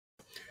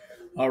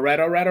All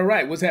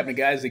right. What's happening,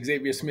 guys?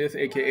 Xavier Smith,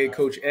 aka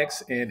Coach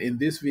X, and in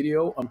this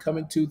video, I'm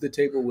coming to the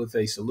table with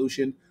a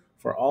solution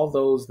for all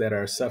those that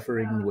are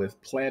suffering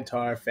with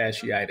plantar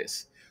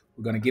fasciitis.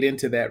 We're going to get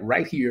into that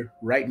right here,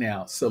 right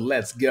now. So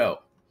let's go.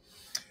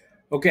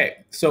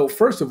 Okay, so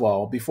first of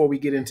all, before we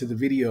get into the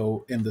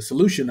video and the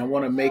solution, I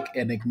want to make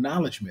an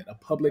acknowledgement, a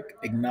public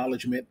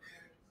acknowledgement.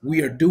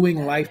 We are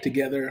doing life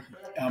together.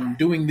 I'm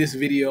doing this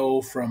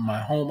video from my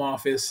home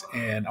office,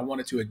 and I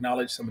wanted to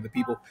acknowledge some of the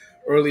people.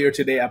 Earlier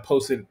today, I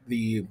posted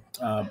the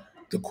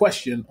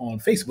question on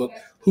Facebook: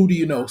 Who do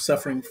you know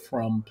suffering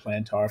from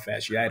plantar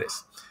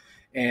fasciitis?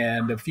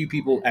 And a few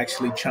people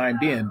actually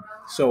chimed in.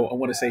 So I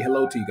want to say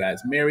hello to you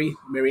guys, Mary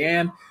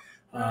Ann.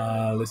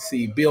 Let's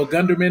see, Bill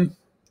Gunderman,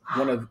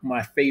 one of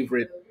my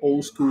favorite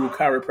old school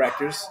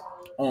chiropractors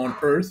on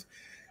earth.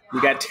 We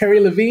got Terry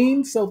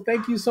Levine, so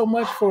thank you so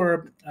much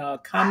for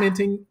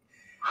commenting,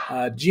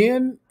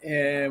 Jen,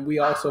 and we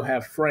also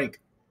have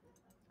Frank.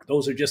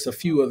 Those are just a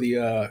few of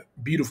the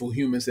beautiful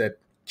humans that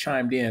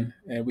chimed in,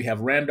 and we have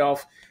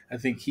Randolph. I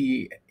think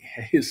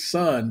his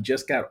son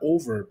just got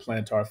over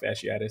plantar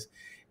fasciitis,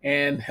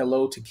 and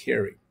hello to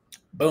Carrie.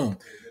 Boom.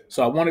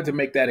 So I wanted to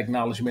make that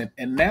acknowledgement,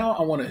 and now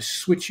I want to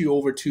switch you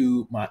over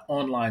to my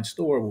online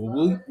store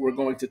where we're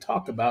going to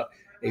talk about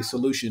a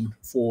solution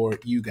for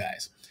you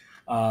guys.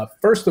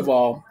 First of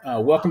all,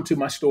 welcome to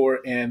my store,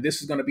 and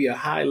this is going to be a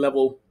high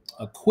level,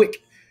 a quick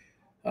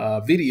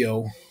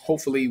video.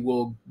 Hopefully,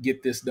 we'll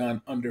get this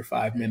done under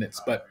 5 minutes.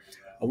 But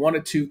I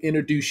wanted to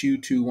introduce you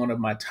to one of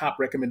my top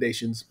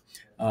recommendations.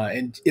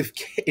 And if,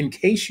 in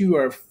case you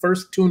are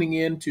first tuning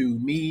in to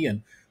me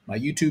and my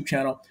YouTube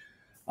channel,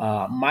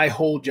 my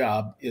whole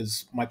job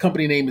is my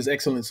company name is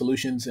Excellent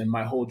Solutions, and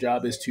my whole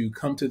job is to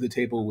come to the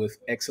table with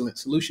excellent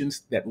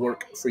solutions that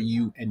work for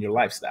you and your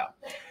lifestyle.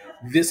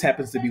 This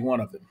happens to be one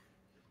of them.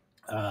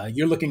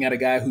 You're looking at a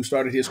guy who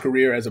started his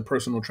career as a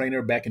personal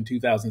trainer back in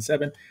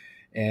 2007,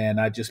 and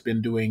I've just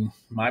been doing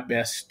my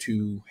best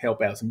to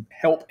help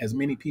as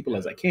many people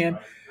as I can.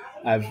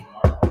 I've,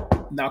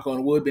 knock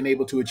on wood, been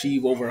able to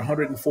achieve over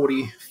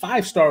 140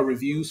 five-star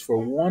reviews for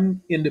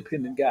one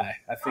independent guy.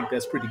 I think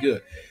that's pretty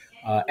good.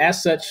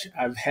 As such,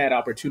 I've had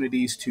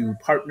opportunities to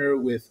partner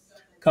with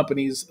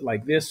companies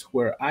like this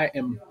where I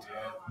am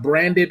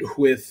branded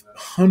with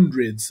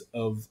hundreds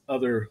of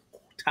other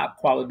top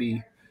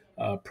quality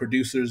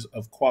producers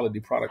of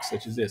quality products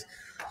such as this.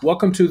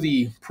 Welcome to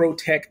the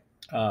Pro-Tec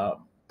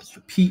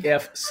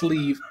PF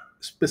Sleeve,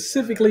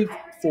 specifically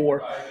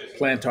for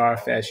plantar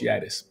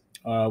fasciitis.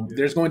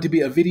 There's going to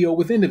be a video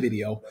within the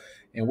video,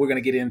 and we're going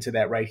to get into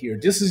that right here.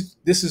 This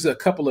is a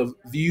couple of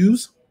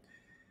views,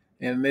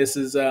 and this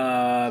is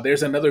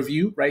there's another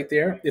view right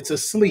there. It's a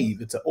sleeve.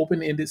 It's an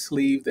open-ended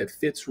sleeve that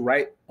fits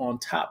right on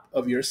top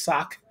of your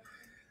sock.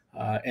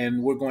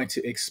 And we're going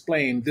to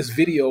explain this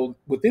video.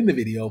 Within the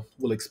video,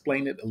 we'll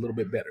explain it a little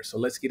bit better. So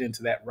let's get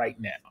into that right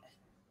now.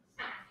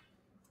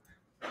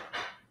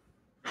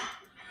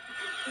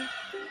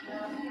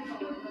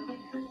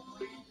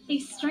 A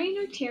strain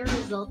or tear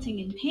resulting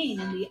in pain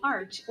in the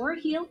arch or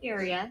heel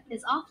area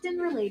is often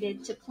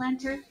related to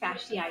plantar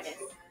fasciitis.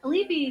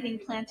 Alleviating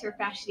plantar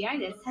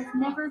fasciitis has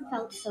never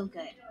felt so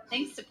good,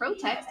 thanks to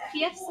Pro-Tec's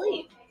PF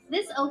Sleeve.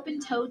 This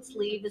open-toed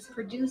sleeve is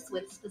produced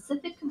with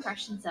specific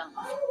compression zones,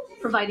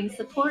 providing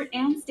support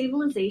and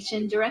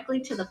stabilization directly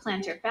to the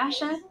plantar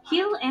fascia,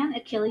 heel, and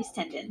Achilles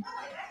tendon.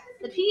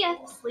 The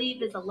PF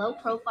sleeve is a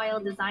low-profile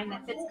design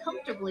that fits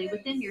comfortably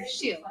within your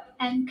shoe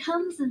and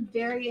comes in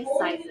various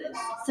sizes,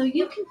 so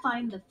you can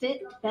find the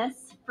fit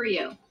best for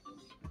you.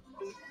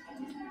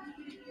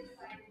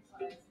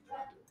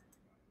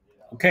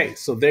 Okay,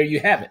 so there you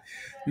have it.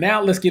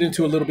 Now let's get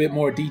into a little bit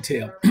more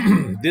detail.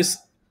 This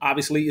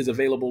obviously is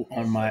available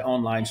on my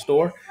online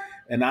store,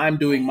 and I'm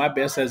doing my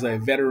best as a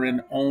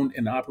veteran-owned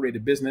and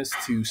operated business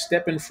to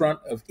step in front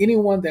of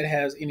anyone that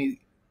has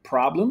any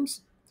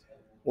problems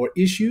or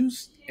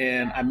issues,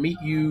 and I meet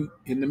you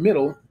in the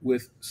middle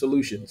with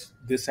solutions.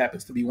 This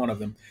happens to be one of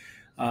them.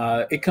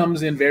 It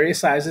comes in various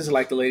sizes,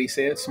 like the lady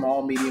said,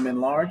 small, medium, and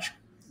large.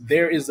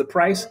 There is the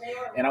price,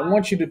 and I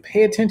want you to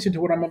pay attention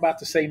to what I'm about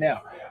to say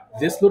now.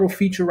 This little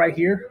feature right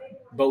here,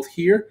 both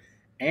here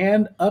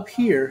and up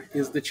here,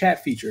 is the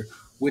chat feature,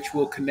 which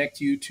will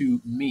connect you to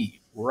me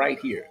right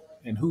here.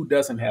 And who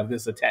doesn't have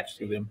this attached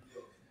to them,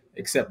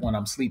 except when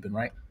I'm sleeping,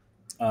 right?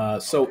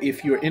 So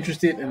if you're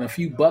interested in a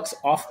few bucks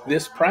off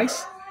this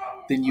price,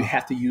 then you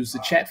have to use the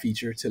chat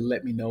feature to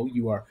let me know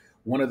you are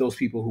one of those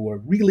people who are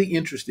really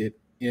interested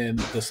in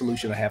the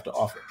solution I have to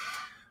offer.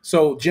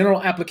 So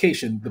general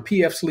application, the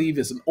PF sleeve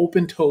is an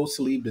open-toe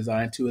sleeve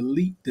designed to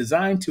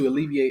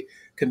alleviate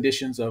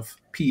conditions of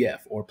PF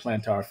or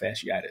plantar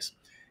fasciitis.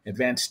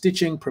 Advanced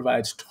stitching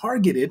provides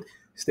targeted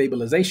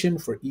stabilization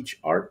for each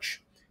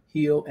arch,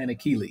 heel, and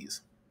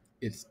Achilles.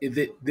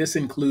 This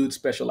includes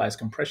specialized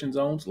compression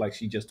zones, like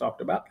she just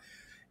talked about,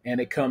 and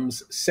it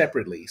comes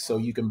separately. So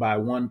you can buy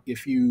one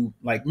if you,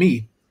 like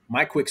me,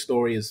 my quick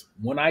story is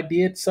when I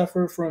did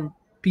suffer from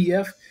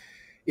PF,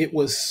 it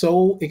was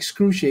so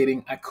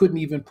excruciating, I couldn't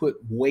even put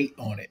weight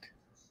on it.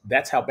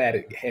 That's how bad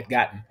it had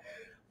gotten.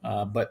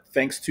 But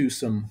thanks to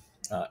some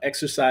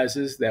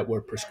exercises that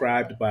were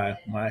prescribed by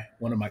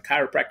one of my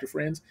chiropractor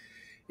friends.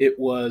 It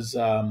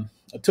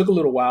took a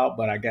little while,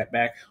 but I got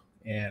back,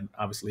 and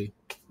obviously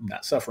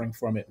not suffering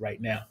from it right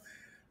now.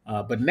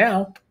 But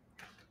now,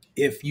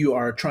 if you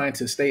are trying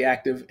to stay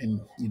active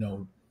and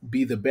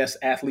be the best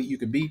athlete you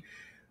can be,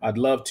 I'd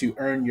love to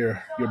earn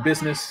your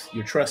business,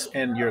 your trust,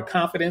 and your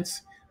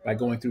confidence by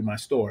going through my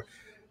store.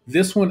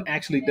 This one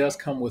actually does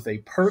come with a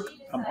perk.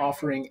 I'm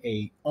offering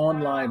a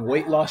online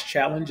weight loss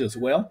challenge as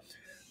well,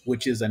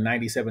 which is a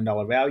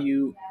 $97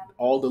 value,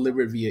 all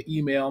delivered via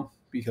email,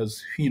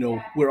 because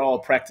we're all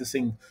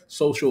practicing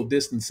social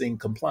distancing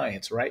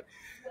compliance, right?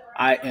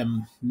 I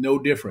am no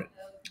different.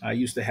 I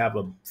used to have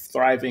a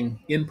thriving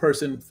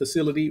in-person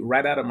facility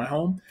right out of my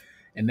home,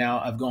 and now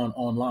I've gone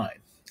online,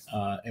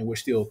 and we're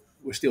still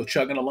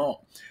chugging along.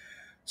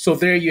 So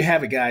there you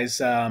have it,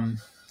 guys.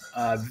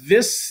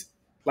 This,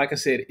 like I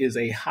said, is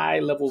a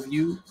high-level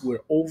view.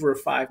 We're over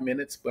 5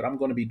 minutes, but I'm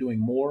going to be doing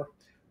more,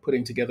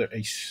 putting together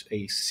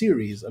a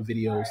series of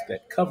videos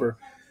that cover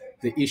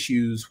the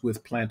issues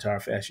with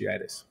plantar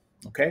fasciitis.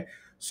 Okay,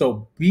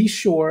 so be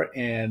sure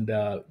and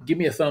give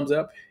me a thumbs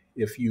up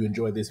if you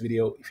enjoyed this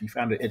video, if you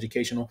found it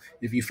educational,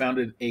 if you found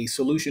it a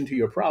solution to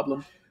your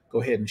problem.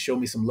 Go ahead and show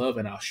me some love,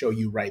 and I'll show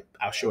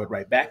it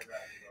right back.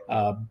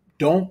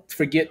 Don't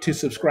forget to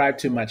subscribe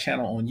to my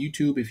channel on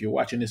YouTube if you're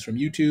watching this from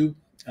YouTube,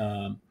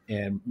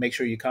 and make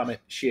sure you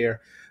comment,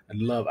 share.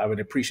 I would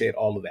appreciate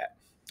all of that.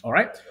 All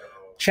right,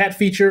 chat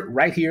feature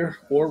right here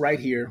or right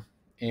here,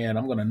 and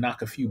I'm going to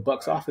knock a few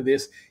bucks off of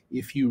this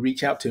if you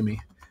reach out to me,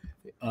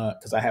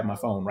 because I have my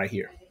phone right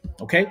here.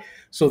 Okay,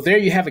 so there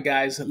you have it,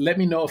 guys. Let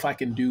me know if I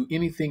can do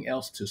anything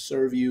else to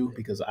serve you,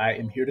 because I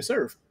am here to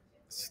serve.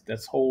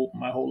 That's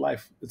my whole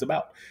life is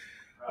about.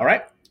 All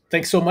right,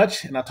 thanks so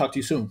much, and I'll talk to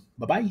you soon.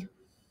 Bye-bye.